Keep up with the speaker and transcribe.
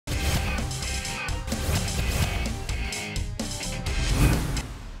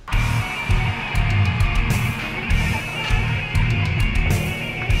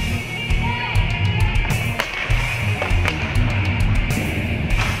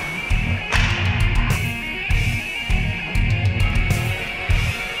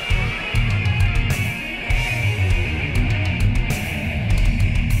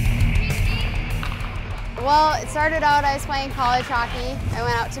started out, I was playing college hockey. I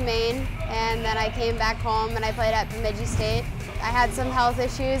went out to Maine, and then I came back home and I played at Bemidji State. I had some health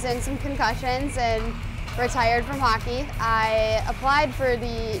issues and some concussions and retired from hockey. I applied for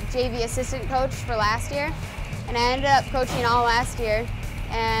the JV assistant coach for last year, and I ended up coaching all last year,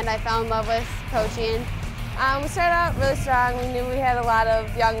 and I fell in love with coaching. We started out really strong. We knew we had a lot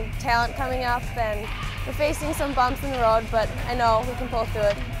of young talent coming up, and we're facing some bumps in the road, but I know we can pull through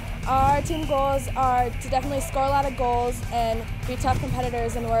it. Our team goals are to definitely score a lot of goals and be tough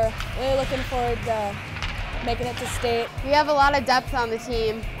competitors, and we're really looking forward to making it to state. We have a lot of depth on the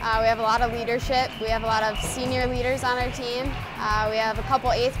team. We have a lot of leadership. We have a lot of senior leaders on our team. We have a couple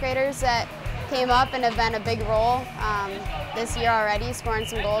 8th graders that came up and have been a big role this year already, scoring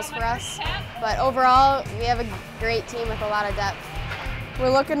some goals for us. But overall, we have a great team with a lot of depth.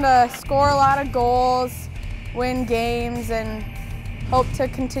 We're looking to score a lot of goals, win games, and hope to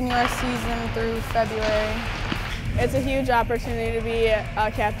continue our season through February. It's a huge opportunity to be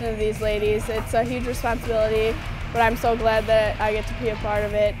a captain of these ladies. It's a huge responsibility, but I'm so glad that I get to be a part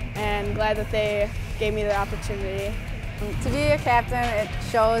of it and glad that they gave me the opportunity. To be a captain, it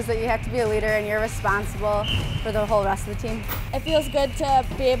shows that you have to be a leader and you're responsible for the whole rest of the team. It feels good to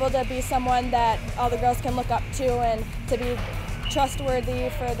be able to be someone that all the girls can look up to and to be trustworthy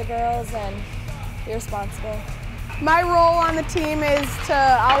for the girls and be responsible. My role on the team is to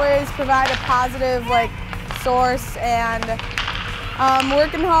always provide a positive source and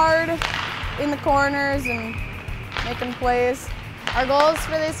working hard in the corners and making plays. Our goals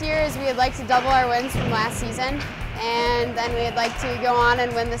for this year is we'd like to double our wins from last season, and then we'd like to go on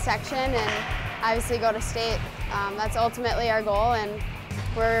and win the section and obviously go to state. That's ultimately our goal, and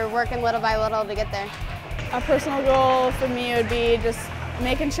we're working little by little to get there. A personal goal for me would be just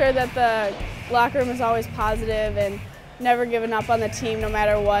making sure that the locker room is always positive and never giving up on the team no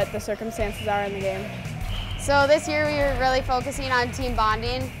matter what the circumstances are in the game. So this year we were really focusing on team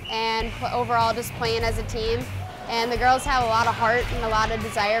bonding and overall just playing as a team. And the girls have a lot of heart and a lot of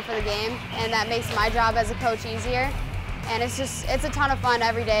desire for the game, and that makes my job as a coach easier. And it's a ton of fun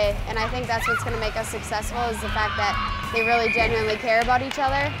every day, and I think that's what's going to make us successful is the fact that they really genuinely care about each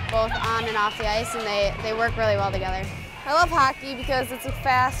other, both on and off the ice, and they work really well together. I love hockey because it's a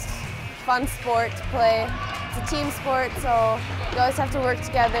fast, fun sport to play. It's a team sport, so you always have to work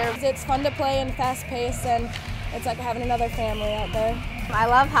together. It's fun to play and fast pace, and it's like having another family out there. I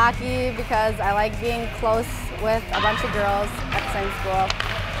love hockey because I like being close with a bunch of girls at the same school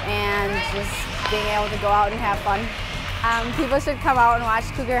and just being able to go out and have fun. People should come out and watch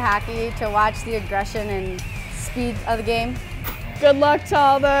Cougar hockey to watch the aggression and speed of the game. Good luck to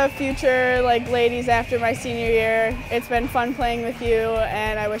all the future ladies after my senior year. It's been fun playing with you,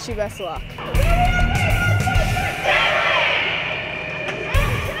 and I wish you best of luck.